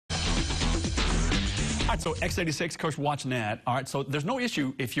right, so X86, of course, we're watching that. All right, so there's no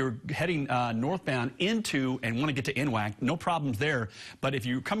issue if you're heading northbound into and want to get to NWAC. No problems there. But if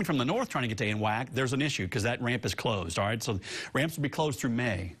you're coming from the north trying to get to NWAC, there's an issue because that ramp is closed. All right, so ramps will be closed through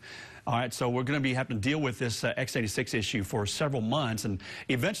May. All right, so we're going to be having to deal with this X86 issue for several months, and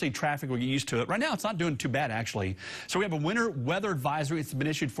eventually traffic will get used to it. Right now, it's not doing too bad, actually. So we have a winter weather advisory. It's been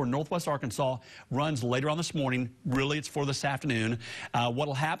issued for Northwest Arkansas. Runs later on this morning. Really, it's for this afternoon. What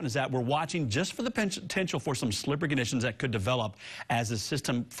will happen is that we're watching just for the potential for some slippery conditions that could develop as the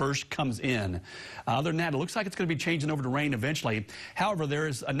system first comes in. Other than that, it looks like it's going to be changing over to rain eventually. However, there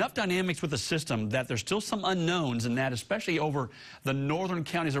is enough dynamics with the system that there's still some unknowns in that, especially over the northern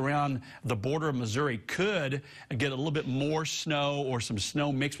counties around the border of Missouri, could get a little bit more snow or some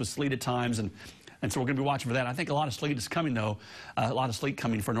snow mixed with sleet at times. And so we're going to be watching for that. I think a lot of sleet is coming, though. A lot of sleet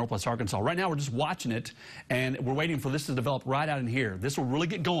coming for Northwest Arkansas. Right now, we're just watching it, and we're waiting for this to develop right out in here. This will really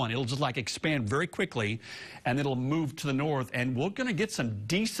get going. It'll just like expand very quickly, and it'll move to the north. And we're going to get some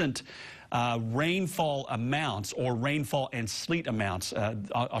decent rainfall amounts, or rainfall and sleet amounts.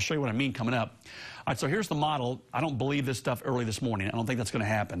 I'll show you what I mean coming up. All right, so here's the model. I don't believe this stuff early this morning. I don't think that's going to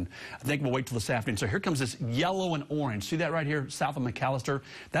happen. I think we'll wait till this afternoon. So here comes this yellow and orange. See that right here south of McAllister?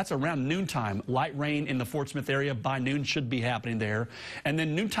 That's around noontime. Light rain in the Fort Smith area by noon should be happening there. And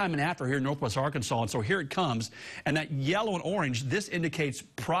then noontime and after here in Northwest Arkansas. And so here it comes. And that yellow and orange, this indicates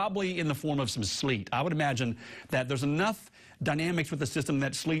probably in the form of some sleet. I would imagine that there's enough dynamics with the system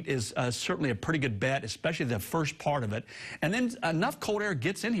that sleet is certainly a pretty good bet, especially the first part of it. And then enough cold air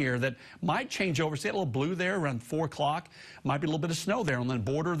gets in here that might change over. See that little blue there around 4 o'clock? Might be a little bit of snow there on the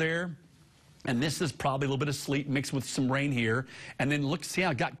border there. And this is probably a little bit of sleet mixed with some rain here. And then look, see how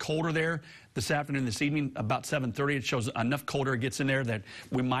it got colder there this afternoon, this evening, about 7:30. It shows enough cold air gets in there that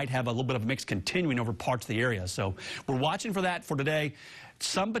we might have a little bit of a mix continuing over parts of the area. So we're watching for that for today.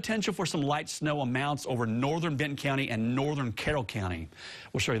 Some potential for some light snow amounts over northern Benton County and northern Carroll County.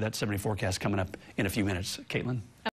 We'll show you that 70 forecast coming up in a few minutes. Caitlin?